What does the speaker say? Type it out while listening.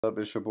What's up,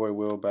 it's your boy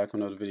Will back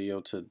with another video.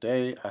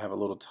 Today I have a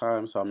little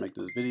time, so I'll make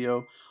this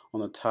video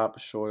on the top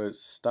shorted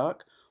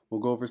stock.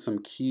 We'll go over some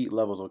key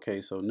levels. Okay,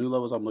 so new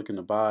levels I'm looking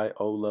to buy,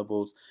 old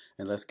levels,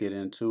 and let's get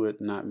into it,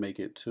 not make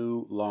it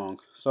too long.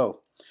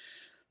 So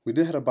we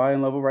did have a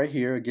buy-in level right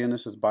here. Again,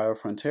 this is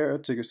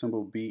Biofrontera, ticker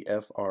symbol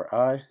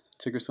BFRI,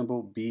 ticker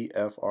symbol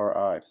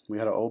BFRI. We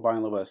had an old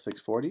buying level at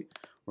 640.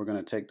 We're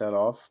going to take that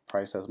off.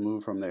 Price has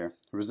moved from there.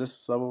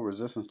 Resistance level,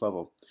 resistance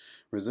level.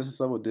 Resistance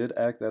level did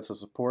act as a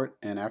support,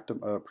 and after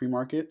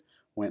pre-market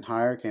went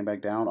higher, came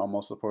back down,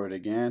 almost supported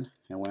again,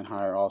 and went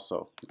higher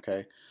also.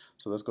 Okay,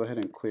 so let's go ahead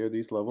and clear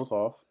these levels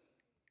off.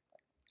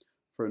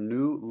 For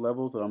new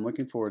levels that I'm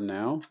looking for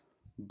now,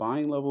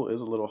 buying level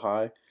is a little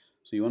high,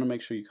 so you want to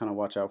make sure you kind of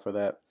watch out for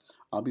that.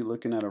 I'll be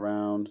looking at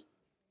around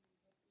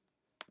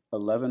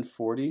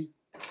 1140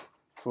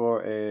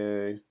 for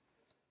a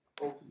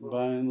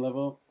buying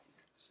level.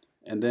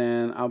 And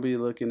then I'll be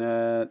looking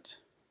at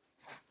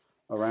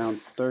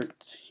around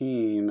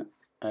 13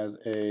 as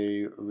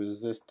a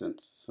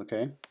resistance,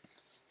 okay?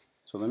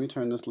 So let me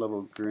turn this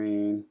level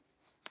green.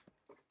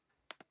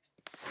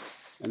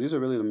 And these are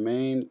really the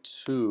main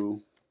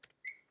two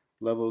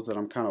levels that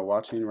I'm kind of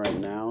watching right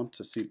now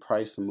to see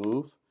price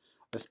move,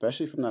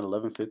 especially from that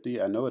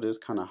 1150. I know it is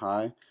kind of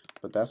high,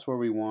 but that's where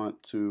we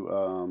want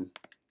to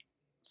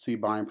see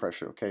buying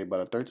pressure, okay?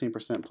 But a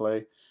 13%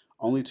 play.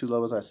 Only two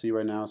levels I see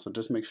right now, so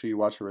just make sure you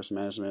watch your risk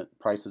management.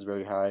 Price is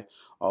very high.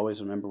 Always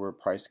remember where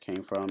price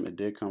came from. It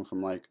did come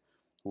from like,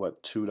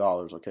 what,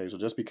 $2, okay? So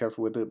just be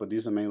careful with it, but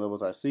these are the main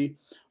levels I see.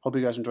 Hope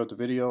you guys enjoyed the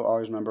video.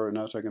 Always remember,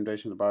 another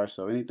recommendation to buy or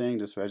sell anything.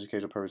 This is for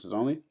educational purposes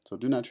only. So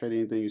do not trade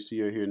anything you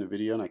see or hear in the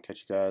video, and I'll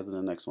catch you guys in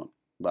the next one.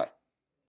 Bye.